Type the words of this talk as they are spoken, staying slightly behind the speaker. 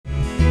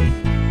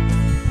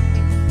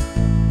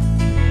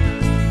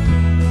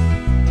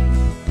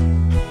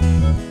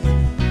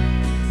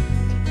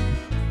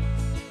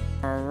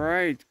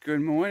Alright,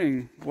 good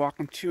morning.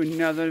 Welcome to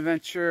another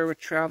adventure with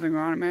Traveling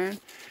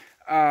Ornament.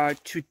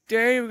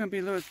 Today we're going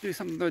to do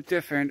something a little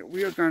different.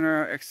 We are going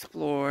to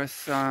explore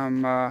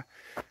some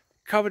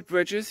covered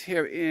bridges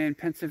here in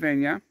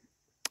Pennsylvania.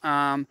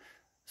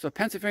 So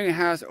Pennsylvania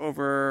has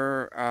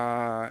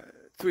over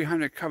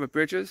 300 covered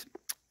bridges.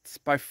 It's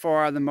by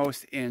far the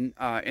most in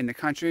the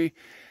country.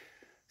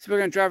 So we're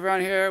going to drive around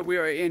here. We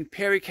are in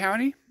Perry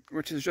County,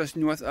 which is just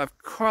north of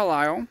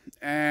Carlisle,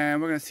 and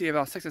we're going to see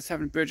about 6 or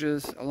 7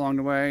 bridges along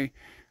the way.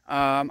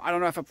 I don't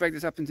know if I'll break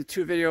this up into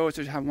 2 videos or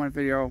just have 1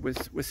 video.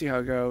 We'll see how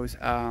it goes.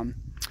 But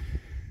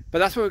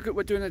that's what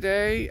we're doing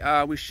today.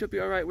 We should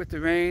be all right with the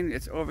rain.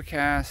 It's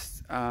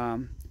overcast,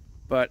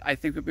 but I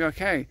think we'll be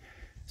okay.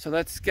 So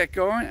let's get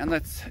going and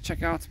let's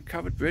check out some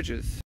covered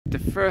bridges. The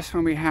first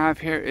one we have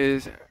here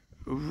is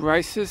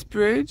Rice's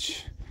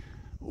Bridge,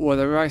 or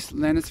the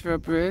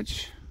Rice-Landisville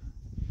Bridge.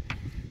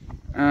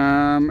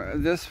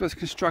 This was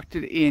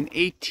constructed in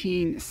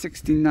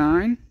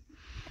 1869,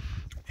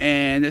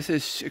 and this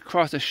is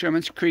across the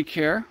Sherman's Creek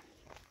here.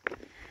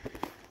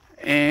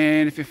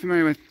 And if you're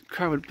familiar with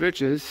covered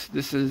bridges,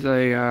 this is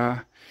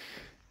the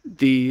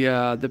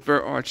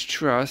Burr Arch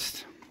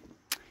Trust,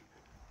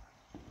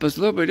 but it's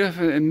a little bit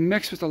different. It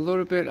mixed with a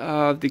little bit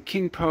of the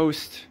King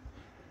Post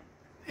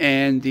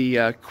and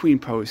the Queen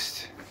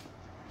Post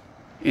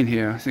in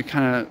here. So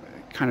kind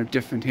of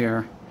different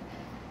here.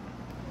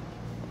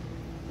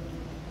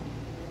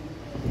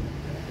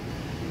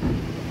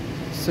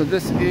 So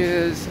this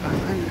is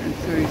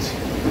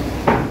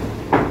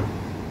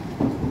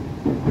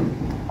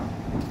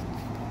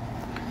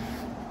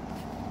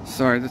 132.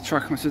 Sorry, the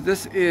truck. So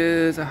this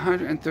is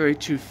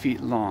 132 feet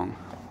long.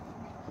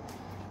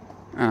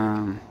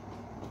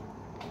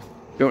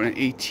 Built in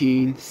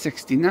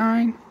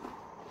 1869.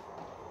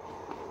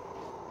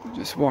 We'll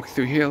just walk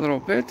through here a little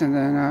bit and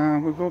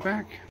then we'll go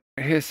back.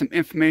 Here's some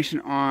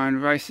information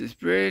on Rice's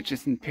Bridge.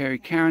 It's in Perry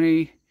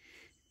County.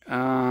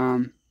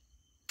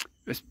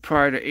 It was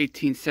prior to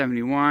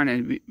 1871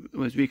 and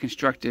was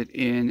reconstructed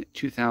in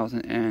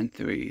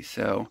 2003.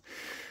 So,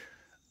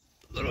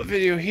 a little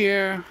video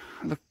here.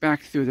 Look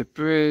back through the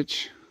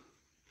bridge.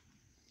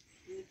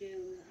 You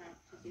do have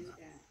to do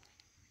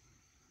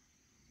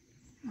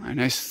that.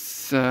 Nice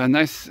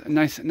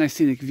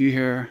scenic view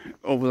here,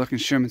 overlooking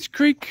Sherman's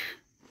Creek.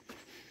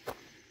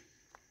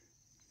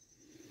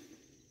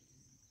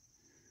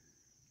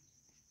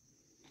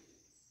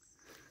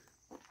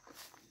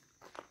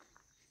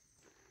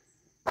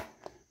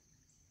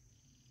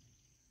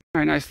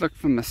 Very nice look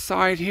from the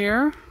side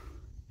here.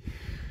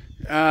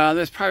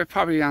 There's private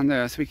property down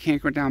there, so we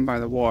can't go down by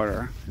the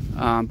water,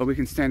 but we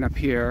can stand up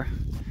here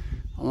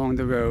along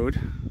the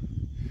road.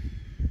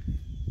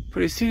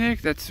 Pretty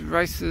scenic. That's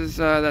Rice's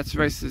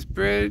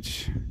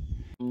Bridge.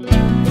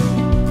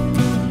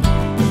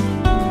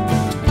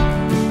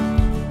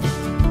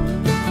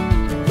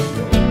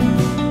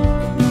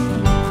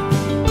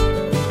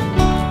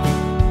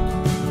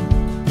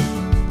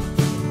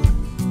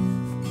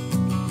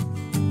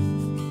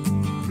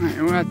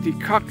 We're at the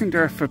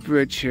Kockenderfer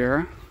Bridge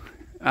here.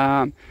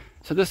 So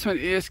this one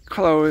is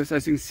closed,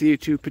 as you can see,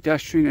 to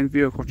pedestrian and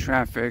vehicle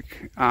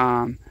traffic.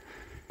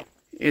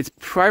 It's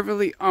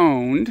privately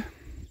owned,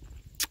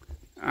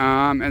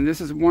 and this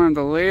is one of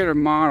the later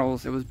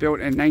models. It was built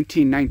in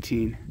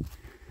 1919,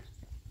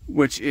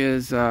 which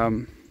is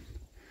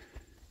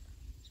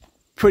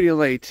pretty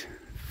late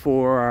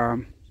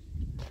for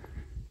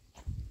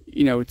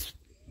you know, it's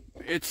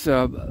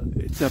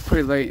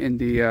pretty late in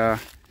the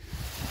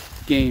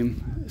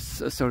game,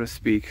 so to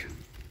speak.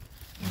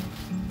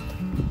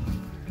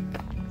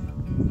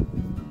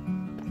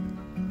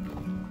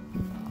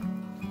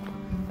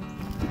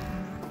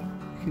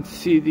 You can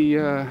see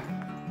the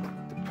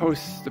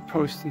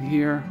post in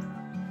here.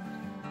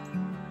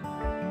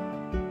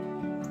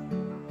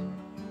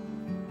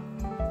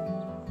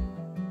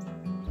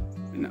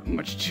 Not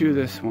much to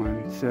this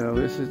one. So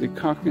this is the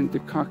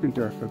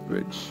Kockenderfer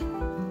Bridge.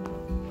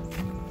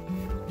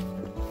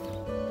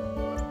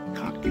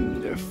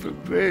 Kockenderfer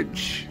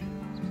Bridge.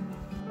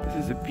 This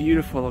is a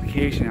beautiful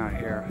location out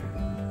here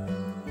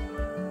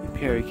in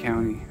Perry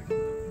County.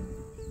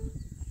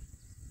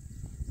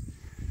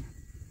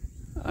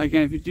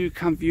 Again, if you do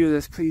come view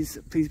this, please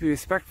be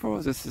respectful,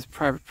 as this is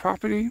private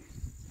property.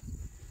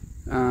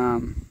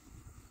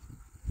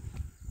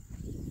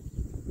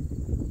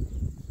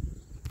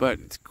 But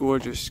it's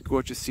gorgeous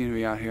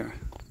scenery out here.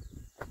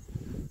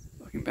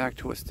 Looking back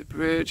towards the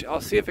bridge. I'll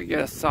see if I can get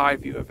a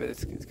side view of it.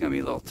 It's going to be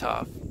a little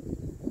tough.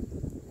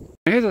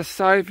 Here's a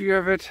side view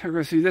of it. We're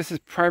going to see this is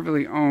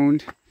privately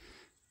owned,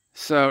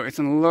 so it's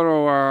in a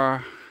little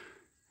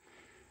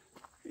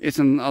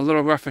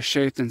rougher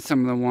shape than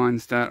some of the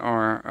ones that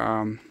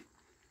are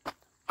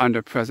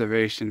under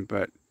preservation,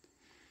 but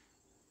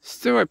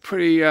still a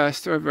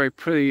very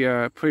pretty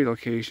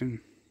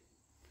location.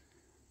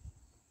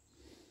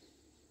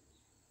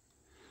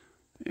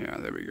 Yeah,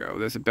 there we go.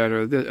 There's a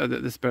better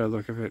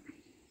look of it.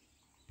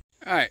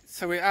 All right,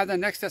 so we are at the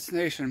next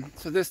destination.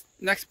 So this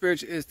next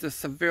bridge is the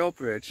Saville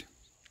Bridge,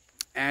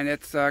 and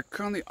it's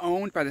currently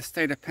owned by the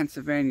state of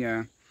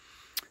Pennsylvania.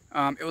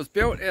 It was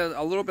built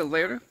a little bit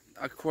later,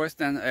 of course,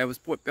 than it was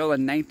built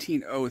in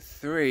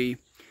 1903.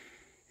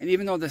 And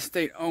even though the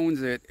state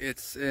owns it,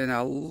 it's in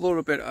a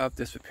little bit of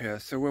disrepair.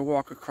 So we'll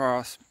walk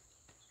across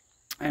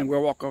and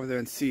we'll walk over there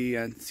and see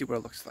what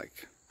it looks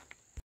like.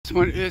 This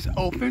one is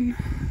open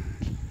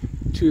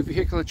to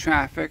vehicular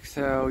traffic,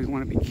 so you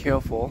want to be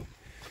careful.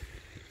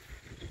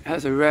 It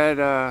has a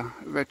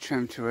red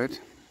trim to it.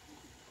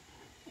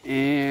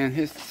 And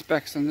here's the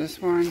specs on this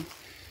one.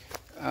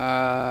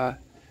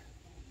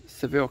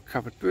 Saville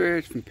Covered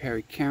Bridge from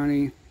Perry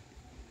County.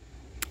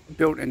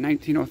 Built in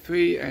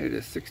 1903, and it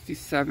is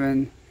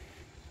 67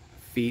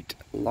 feet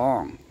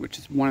long, which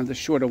is one of the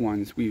shorter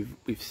ones we've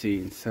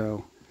seen.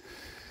 So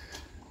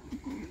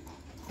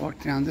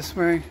walk down this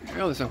way.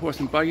 Oh, there's a horse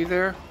and buggy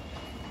there.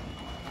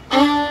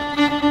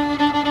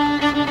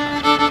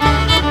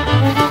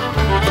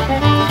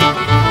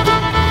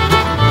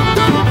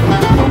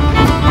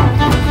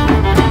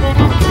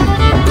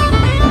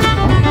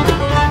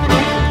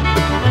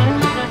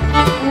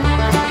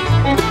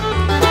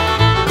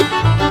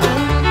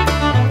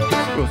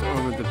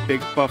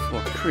 Big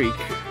Buffalo Creek.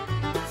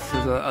 This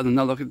is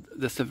another look at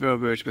the Saville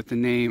Bridge with the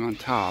name on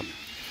top.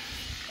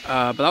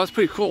 But that was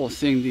pretty cool,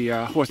 seeing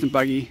the horse and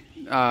buggy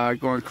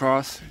going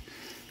across.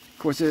 Of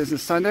course, it is a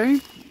Sunday,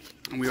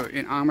 and we are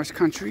in Amish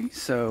country,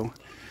 so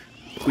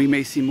we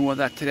may see more of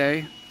that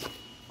today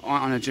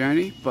on a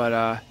journey.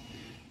 But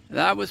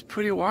that was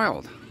pretty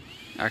wild,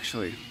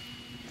 actually.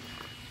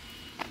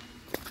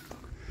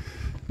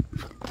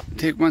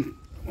 Take one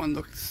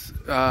look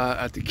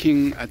at the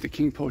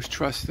King Post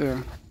Trust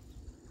there.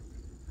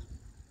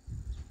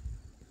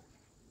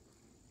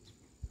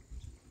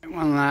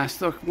 One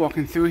last look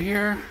walking through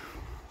here.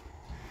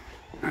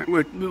 All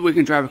right, we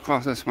can drive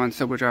across this one,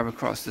 so we'll drive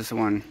across this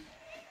one.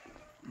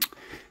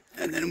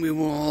 And then we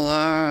will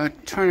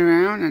turn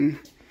around and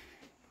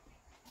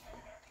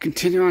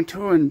continue on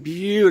tour in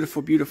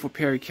beautiful, beautiful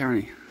Perry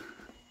County.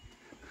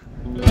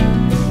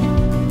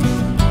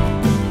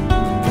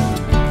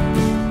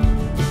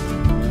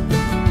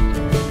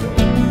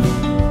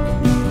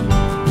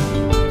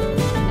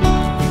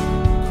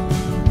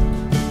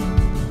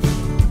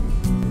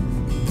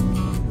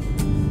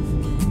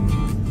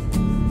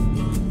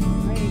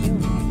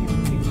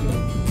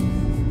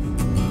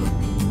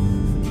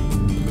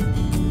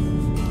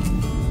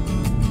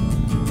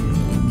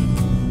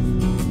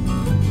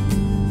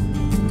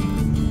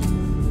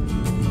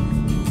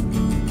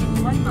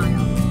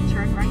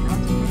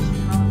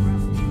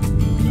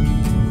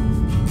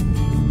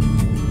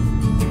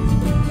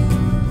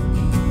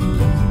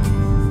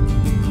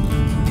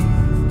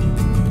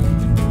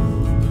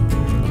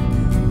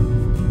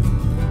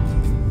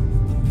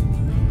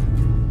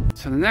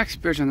 So the next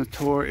bridge on the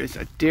tour is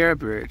Adairs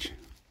Bridge,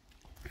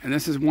 and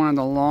this is one of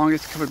the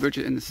longest covered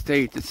bridges in the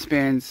state. It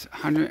spans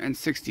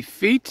 160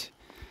 feet,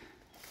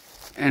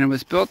 and it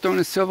was built during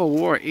the Civil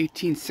War,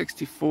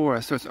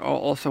 1864. So it's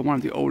also one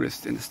of the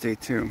oldest in the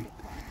state too.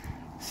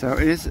 So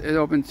it is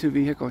open to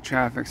vehicle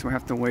traffic, so we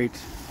have to wait.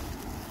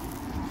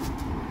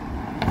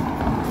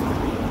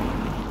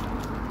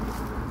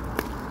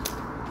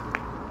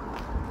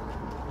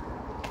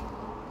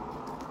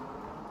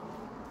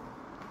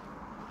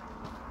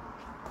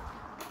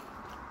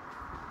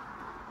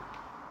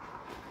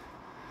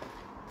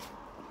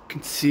 You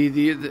can see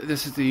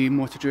this is the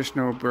more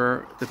traditional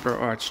Burr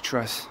Arch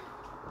Truss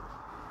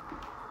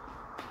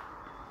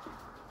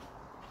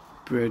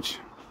bridge.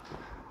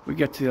 We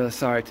get to the other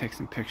side, take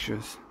some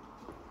pictures.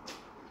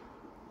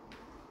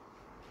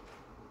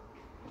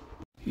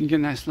 You can get a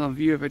nice little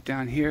view of it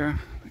down here.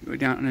 We go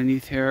down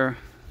underneath here.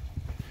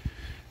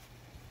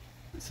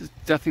 This is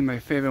definitely my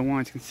favorite one.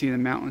 You can see the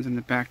mountains in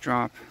the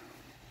backdrop.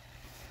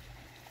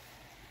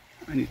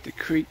 Underneath the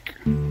creek.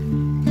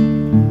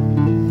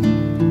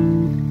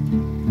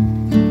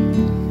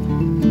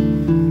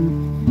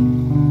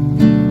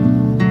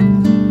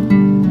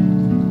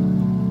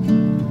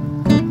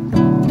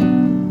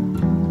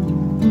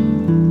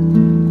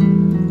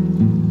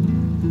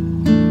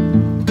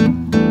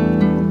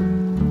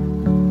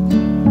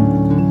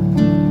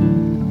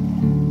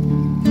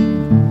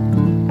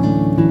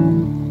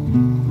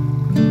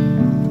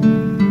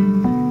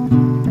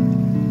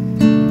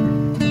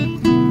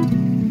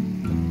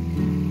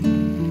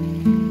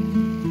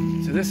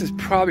 This is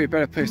probably a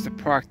better place to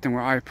park than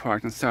where I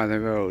parked on the side of the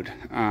road.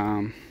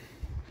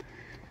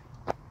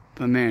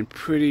 But man,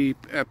 pretty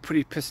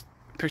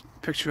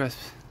picturesque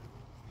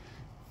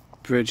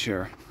bridge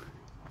here.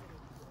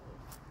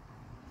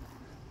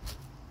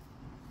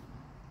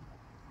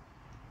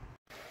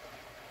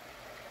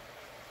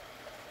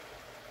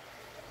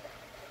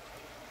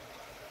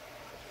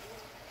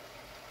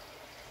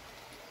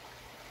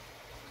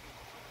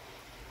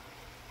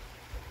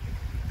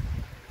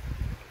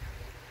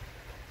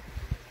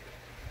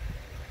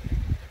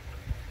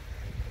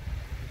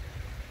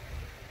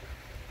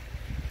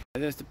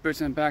 There's the bridge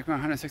in the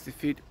background, 160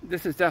 feet.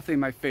 This is definitely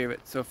my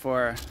favorite so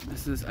far.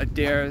 This is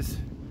Adairs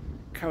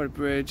Covered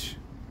Bridge.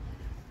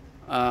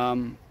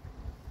 You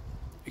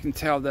can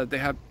tell that they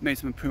have made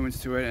some improvements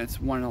to it, and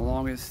it's one of the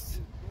longest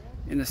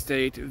in the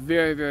state.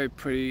 Very, very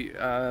pretty,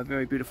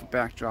 very beautiful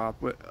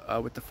backdrop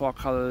with the fall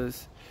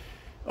colors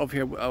over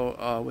here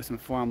with some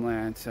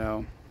farmland.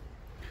 So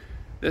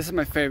this is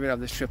my favorite of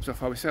this trip so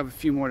far. We still have a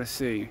few more to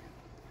see,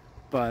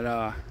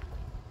 but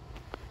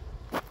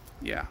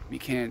yeah, you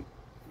can't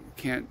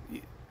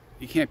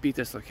beat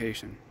this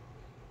location.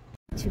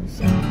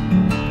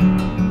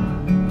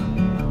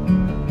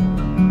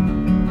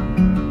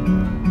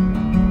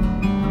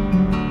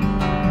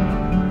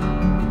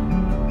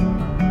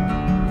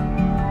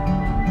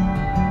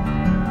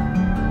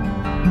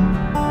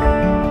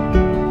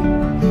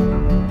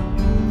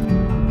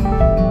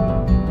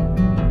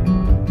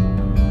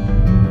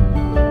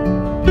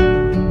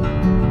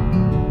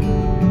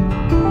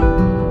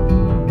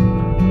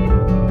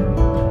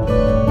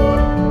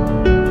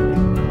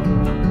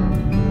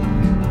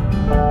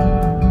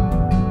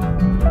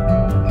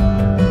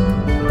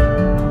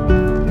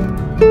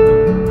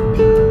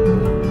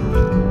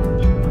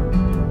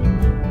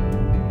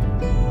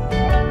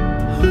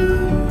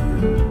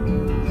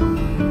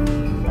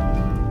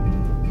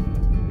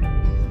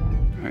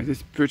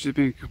 This bridge has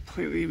been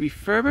completely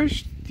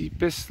refurbished. The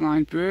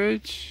Bistline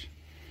Bridge,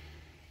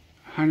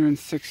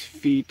 106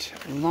 feet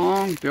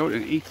long, built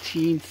in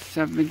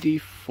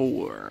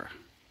 1874.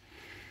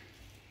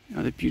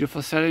 The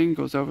beautiful setting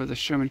goes over the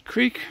Sherman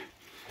Creek,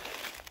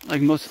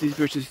 like most of these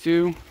bridges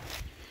do.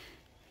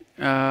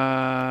 You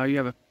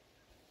have a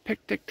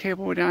picnic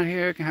table down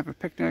here. You can have a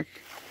picnic.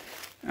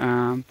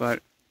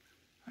 But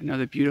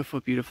another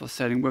beautiful, beautiful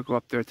setting. We'll go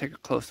up there and take a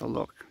closer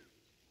look.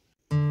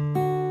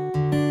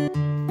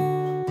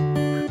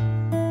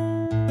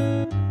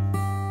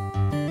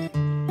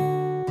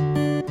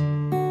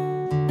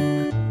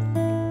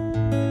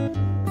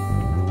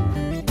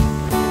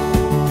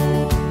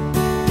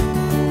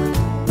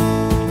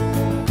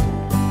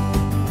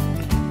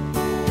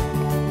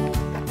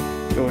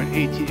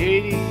 In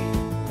 1880,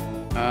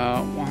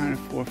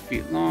 104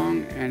 feet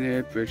long, and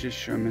it bridges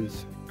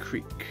Sherman's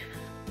Creek.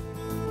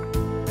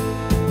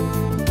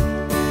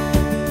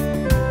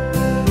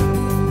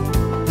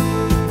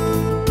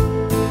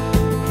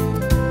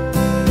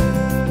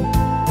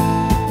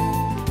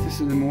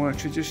 This is a more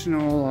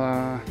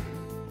traditional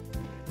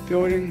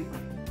building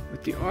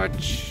with the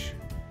arch,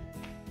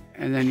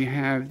 and then you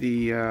have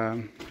the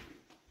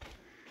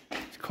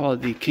it's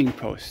called the King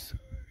Post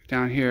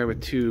down here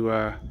with two.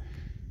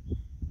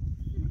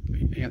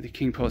 You have the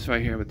king post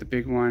right here with the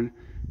big one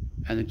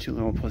and the two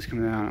little posts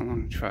coming down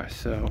along the truss.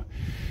 So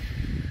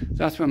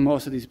that's what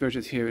most of these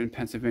bridges here in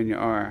Pennsylvania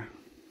are,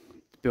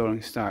 the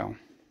building style.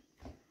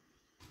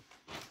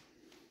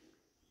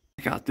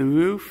 Check out the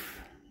roof.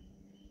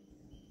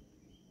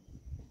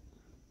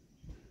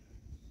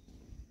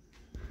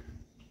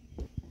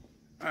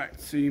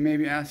 Alright, so you may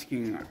be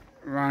asking,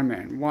 Ron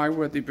Man, why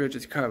were the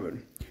bridges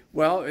covered?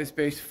 Well, it's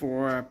based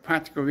for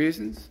practical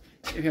reasons.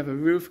 If you have a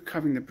roof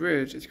covering the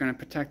bridge, it's going to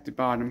protect the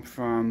bottom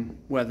from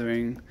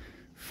weathering,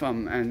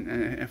 from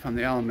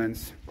the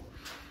elements.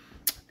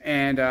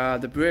 And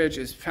the bridge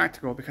is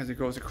practical because it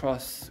goes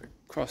across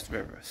the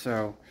river.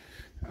 So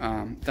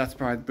that's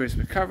why the bridge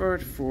was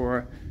covered,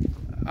 for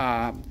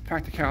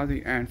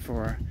practicality and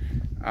for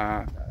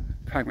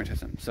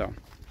pragmatism. So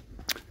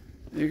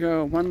there you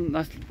go.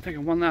 Take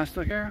one last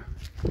look here.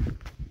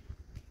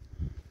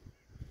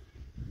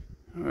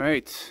 All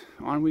right,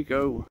 on we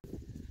go.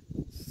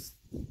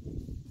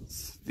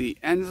 The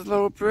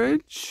Enslow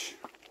Bridge.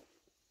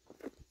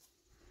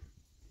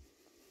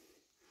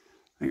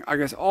 I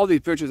guess all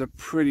these bridges are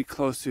pretty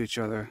close to each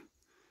other.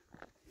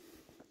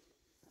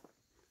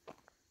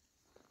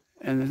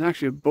 And there's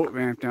actually a boat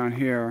ramp down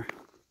here.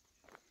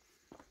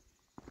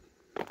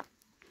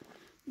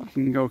 You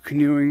can go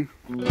canoeing.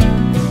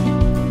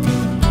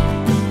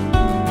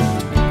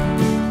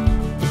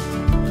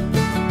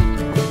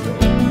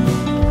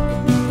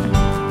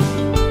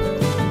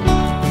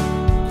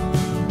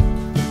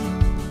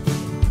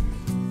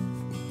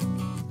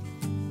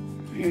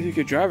 You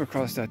could drive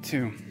across that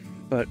too,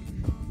 but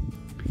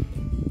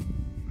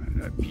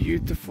a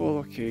beautiful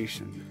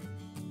location.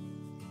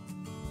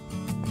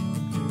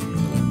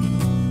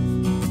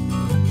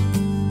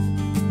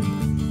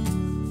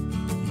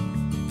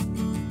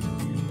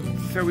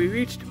 So we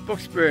reached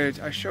Brooks Bridge.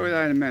 I'll show you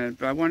that in a minute,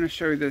 but I want to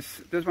show you this.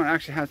 This one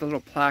actually has a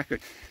little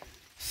placard.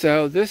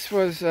 So this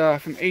was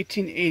from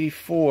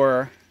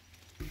 1884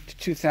 to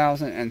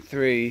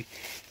 2003,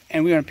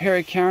 and we're in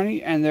Perry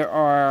County, and there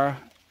are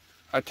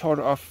a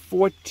total of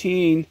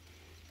 14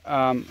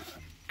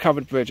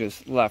 covered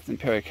bridges left in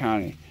Perry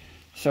County.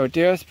 So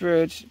Adairs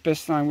Bridge,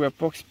 Bistline River,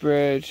 Brooks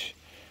Bridge,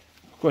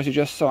 of course you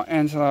just saw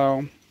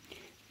Enslow.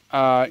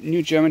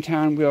 New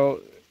Germantown we'll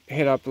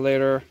hit up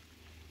later.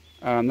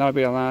 That'll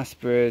be the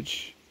last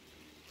bridge.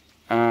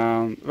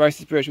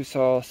 Rice's Bridge we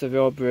saw,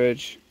 Saville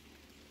Bridge,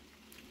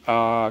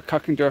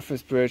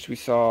 Kockenderfer Bridge we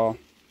saw,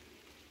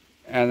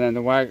 and then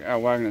the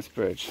Wagner's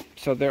Bridge.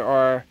 So there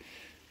are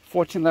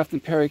 14 left in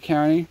Perry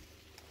County,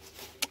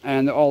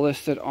 and they're all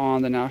listed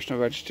on the National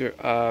Register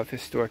of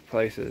Historic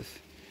Places.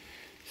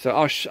 So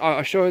I'll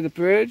show you the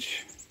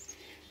bridge.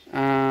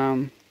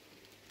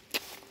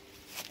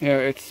 Here,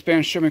 it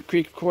spans Sherman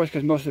Creek, of course,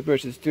 because most of the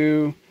bridges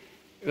do.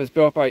 It was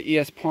built by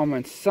E.S. Palmer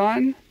and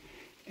Son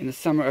in the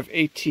summer of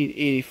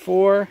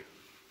 1884.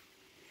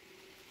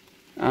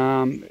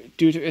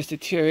 Due to its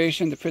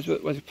deterioration, the bridge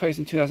was replaced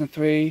in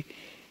 2003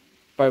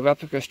 by a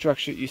replica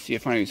structure you see in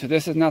front of you. So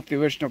this is not the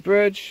original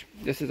bridge.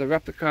 This is a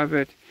replica of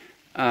it.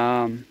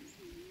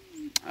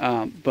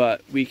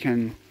 But we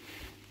can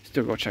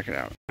still go check it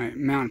out. All right,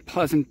 Mount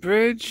Pleasant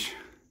Bridge.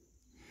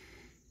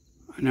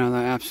 Another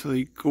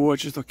absolutely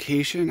gorgeous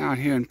location out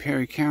here in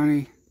Perry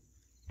County.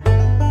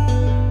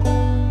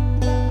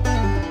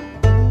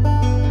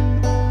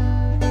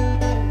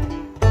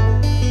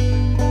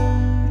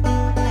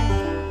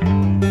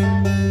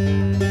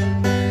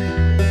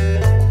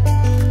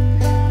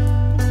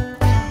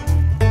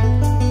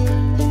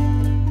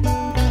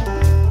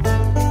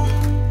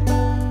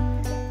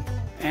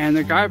 And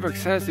the guidebook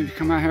says if you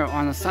come out here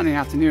on a Sunday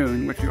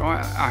afternoon, which we are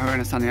out here on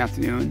a Sunday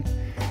afternoon,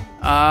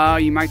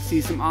 you might see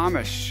some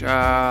Amish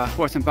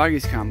horse and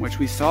buggies come, which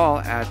we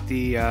saw at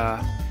the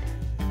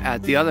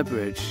other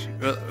bridge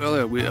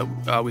earlier.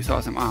 We saw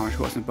some Amish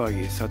horse and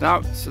buggies, so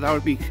that was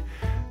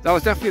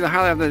definitely the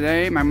highlight of the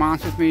day. My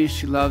mom's with me;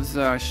 she loves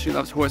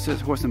horse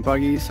and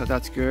buggies, so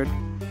that's good.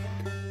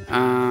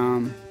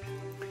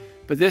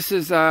 But this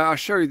is I'll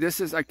show you. This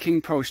is a king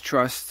post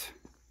truss,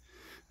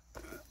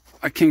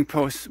 a king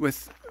post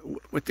with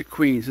the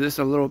queen. So this is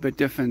a little bit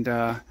different.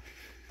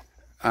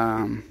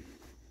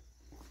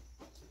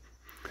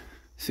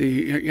 So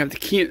you have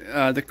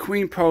the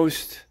queen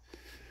post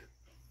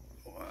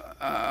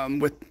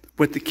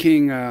with the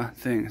king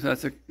thing. So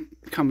that's a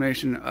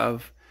combination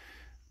of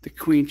the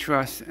queen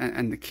truss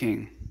and the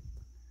king.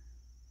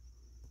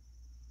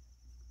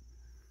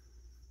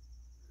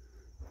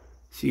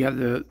 So you have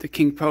the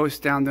king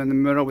post down there in the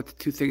middle with the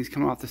two things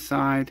coming off the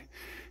side,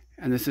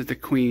 and this is the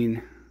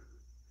queen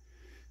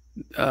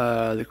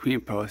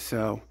post.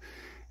 So,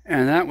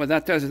 and what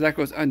that does is that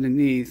goes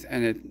underneath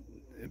and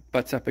it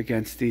butts up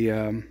against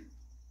the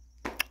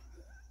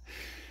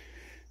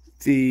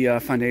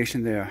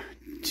foundation there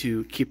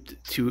to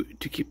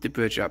keep the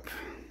bridge up.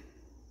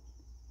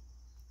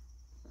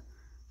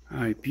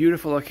 All right,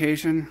 beautiful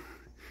location.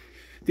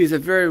 These are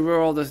very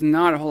rural. There's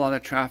not a whole lot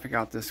of traffic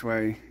out this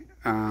way.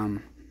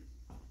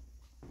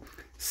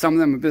 Some of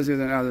them are busier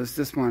than others.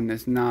 This one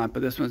is not,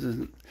 but this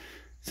one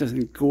is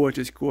a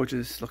gorgeous,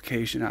 gorgeous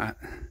location out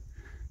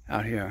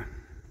here.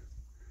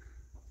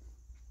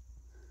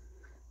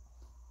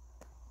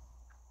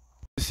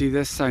 See,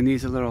 this side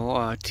needs a little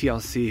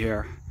TLC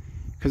here,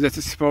 because it's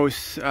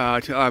exposed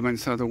to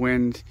elements, so the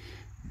wind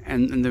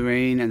and the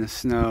rain and the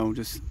snow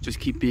just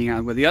keep being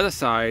out. Where the other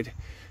side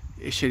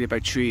is shaded by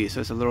trees, so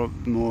it's a little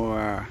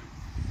more,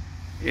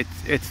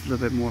 it's a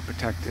little bit more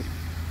protected.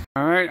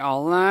 All right, our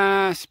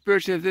last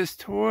bridge of this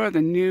tour,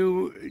 the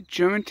new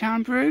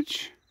Germantown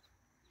Bridge.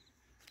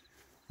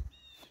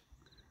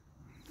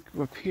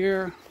 Go up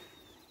here.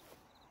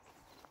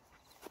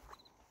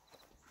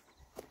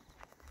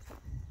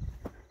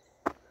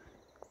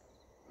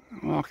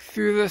 Walk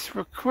through this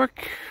real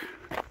quick.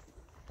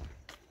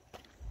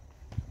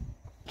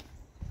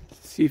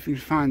 See if we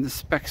can find the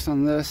specs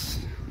on this.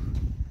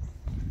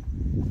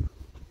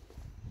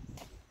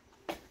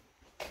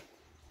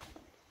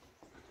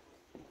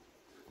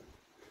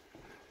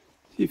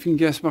 See if you can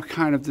guess what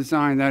kind of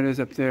design that is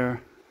up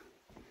there.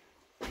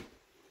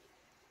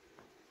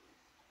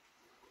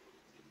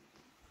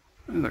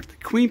 Look, the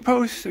queen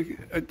post,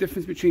 a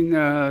difference between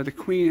the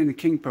queen and the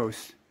king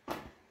post.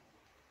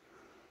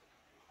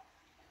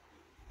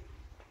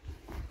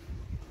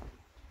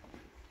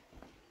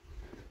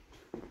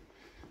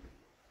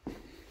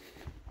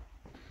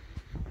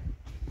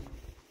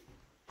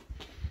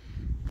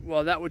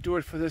 Well, that would do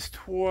it for this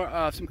tour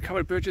of some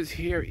covered bridges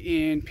here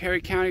in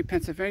Perry County,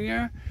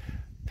 Pennsylvania.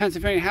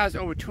 Pennsylvania has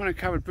over 200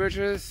 covered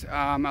bridges.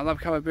 I love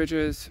covered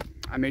bridges.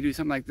 I may do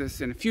something like this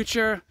in the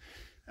future.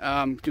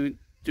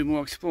 Do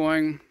more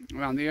exploring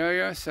around the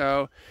area.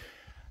 So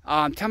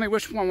tell me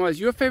which one was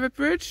your favorite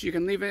bridge. You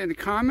can leave it in the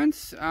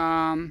comments.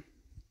 I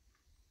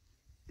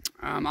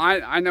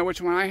know which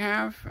one I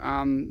have,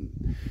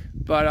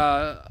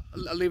 but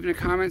leave in the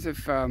comments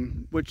if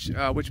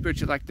which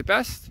bridge you like the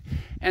best.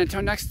 And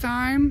until next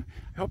time,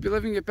 I hope you're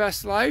living your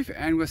best life,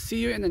 and we'll see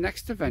you in the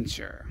next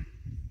adventure.